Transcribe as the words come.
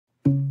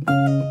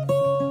Well,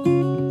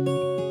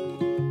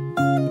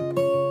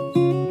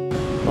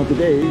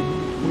 today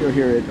we are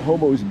here at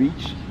Hobos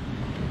Beach.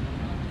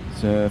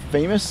 It's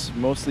famous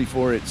mostly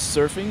for its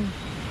surfing,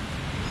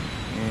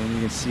 and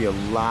you can see a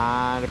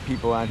lot of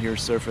people out here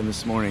surfing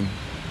this morning,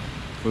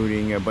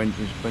 including a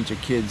bunch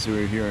of kids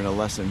who are here in a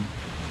lesson.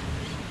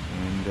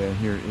 And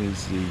here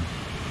is the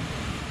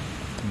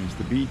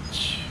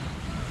beach.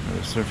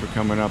 Another surfer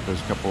coming up.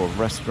 There's a couple of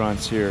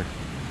restaurants here.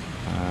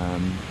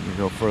 You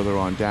go further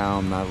on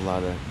down, not a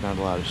lot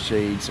of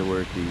shade, so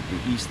we're at the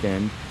east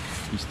end.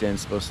 East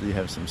end's supposed to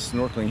have some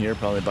snorkeling here,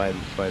 probably by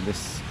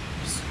this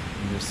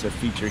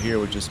feature here,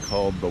 which is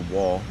called the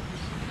wall.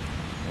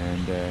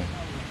 And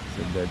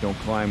said don't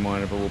climb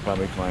on it, but we'll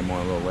probably climb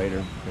on a little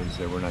later because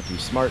we're not too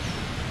smart.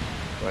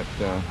 But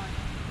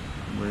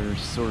we're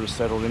sort of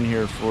settled in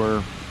here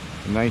for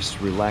a nice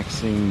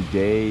relaxing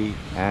day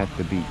at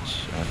the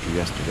beach after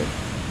yesterday.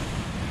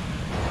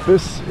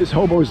 This is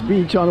Hobos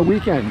Beach on a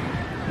weekend.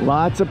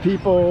 Lots of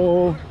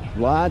people,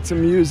 lots of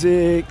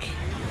music,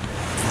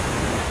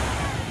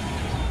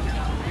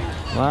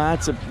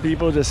 lots of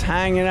people just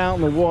hanging out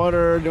in the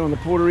water, doing the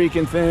Puerto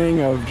Rican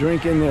thing of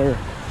drinking their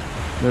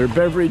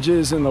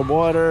beverages in the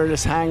water,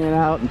 just hanging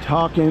out and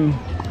talking.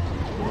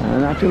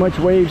 Not too much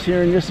waves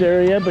here in this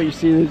area, but you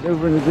see it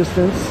over in the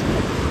distance.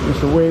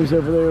 There's the waves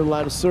over there, a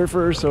lot of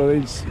surfers, so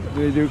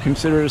they do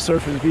consider it a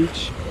surfer's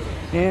beach.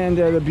 And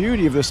the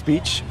beauty of this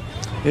beach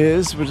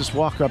is, we'll just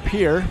walk up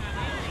here,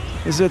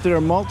 is that there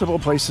are multiple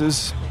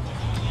places,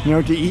 you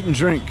know, to eat and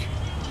drink.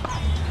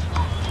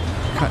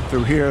 Cut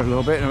through here a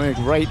little bit and make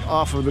right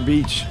off of the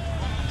beach.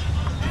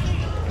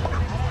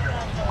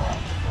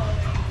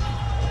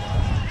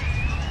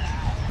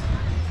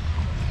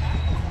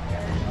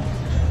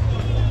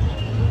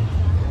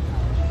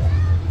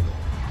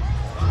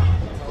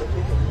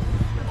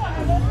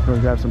 So we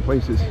got some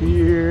places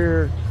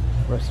here,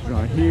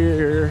 restaurant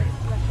here.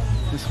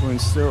 This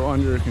one's still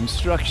under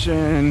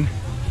construction,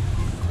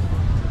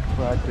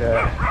 but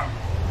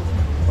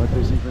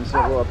there's even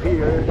several up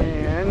here.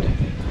 And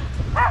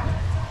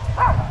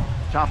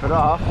top it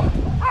off,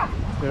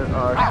 there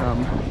are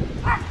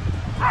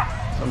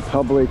some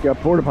public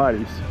porta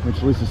potties,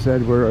 which Lisa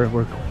said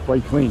were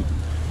quite clean.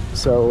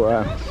 So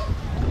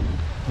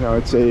you know,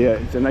 it's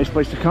a nice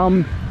place to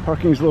come.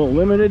 Parking's a little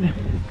limited, you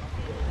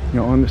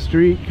know, on the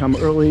street. Come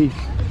early.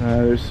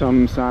 There's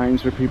some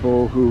signs for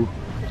people who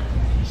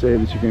say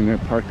that you can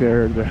park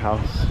their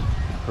house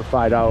for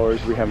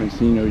 $5. We haven't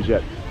seen those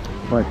yet,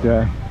 but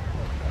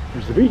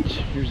here's the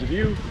beach, here's the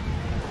view,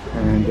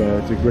 and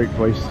it's a great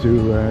place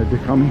to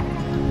come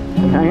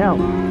and hang out.